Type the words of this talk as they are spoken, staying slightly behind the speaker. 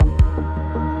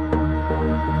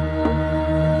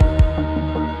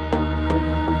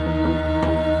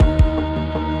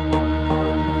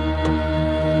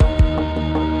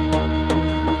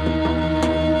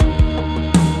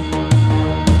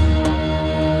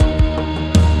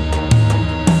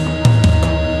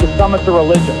some it's a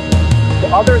religion. To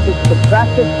others it's the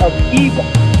practice of evil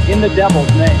in the devil's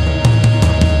name.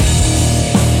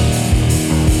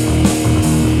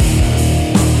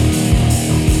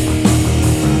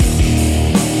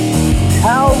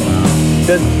 How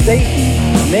does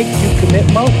Satan make you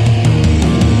commit motion?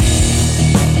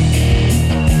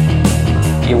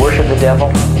 You worship the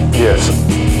devil? Yes.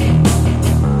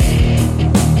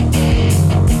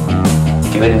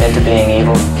 Do you admit to being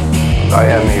evil? I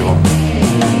am evil.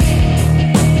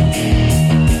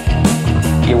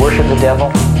 You worship the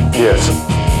devil? Yes.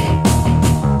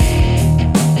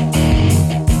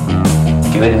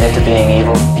 Do you admit to being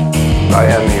evil? I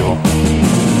am evil.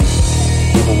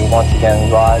 Evil will once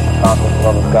again rise and conquer the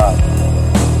love of God.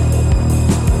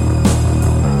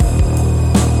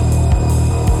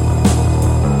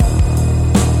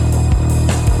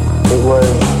 It was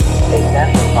a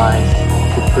sacrifice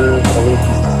to prove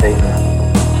allegiance to Satan.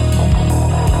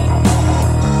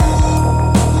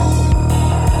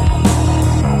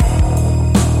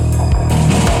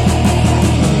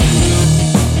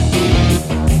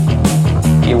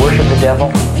 You worship the devil?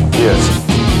 Yes.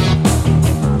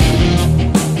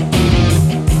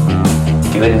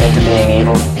 Do you admit to being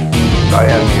evil? I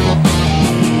am evil.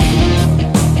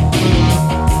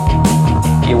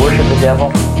 You worship the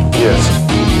devil? Yes.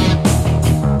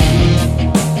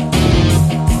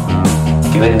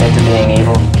 Do you admit to being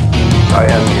evil? I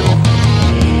am evil.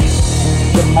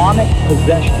 Demonic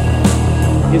possession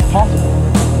is possible.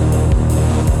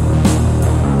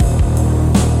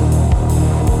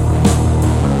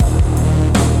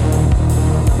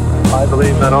 I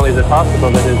believe not only is it possible,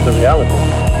 it is the reality.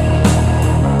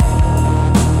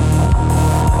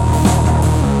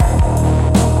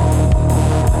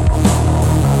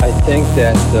 I think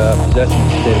that possession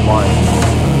is a state of mind.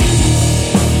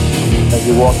 As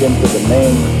you walk into the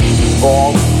main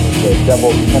vault, the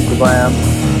devil's pentagram,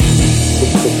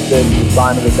 666, the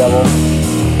sign of the devil.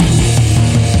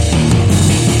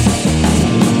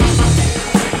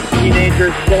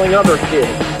 Teenagers killing other kids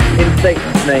in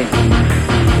Satan's name.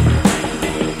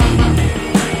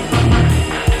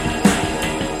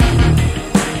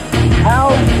 How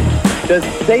does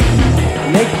Satan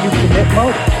make you commit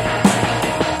motion?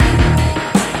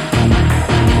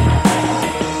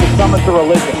 To some it's a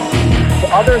religion. To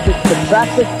others it's the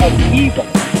practice of evil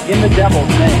in the devil's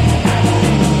name.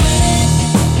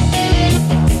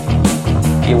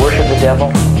 You worship the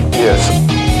devil? Yes.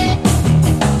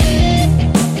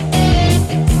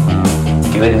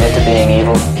 Do you admit to being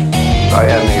evil? I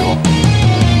am evil.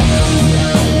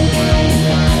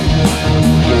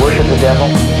 You worship the devil?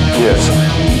 Yes.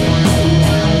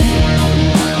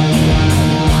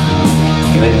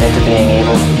 Do you admit to being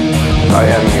evil? I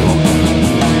am evil.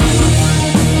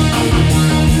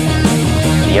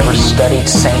 Have you ever studied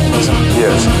Satanism?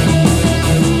 Yes.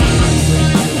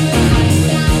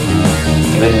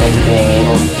 Do you admit to being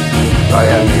evil? I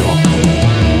am evil.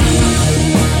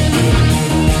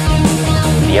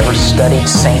 Have you ever studied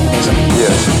Satanism?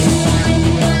 Yes.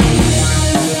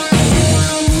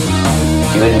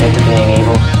 Do you admit to being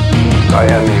evil? I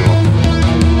am evil.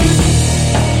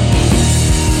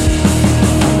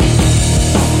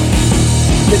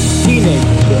 The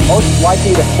teenagers are most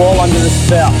likely to fall under the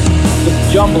spell.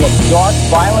 This jumble of dark,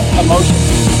 violent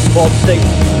emotions called Satan.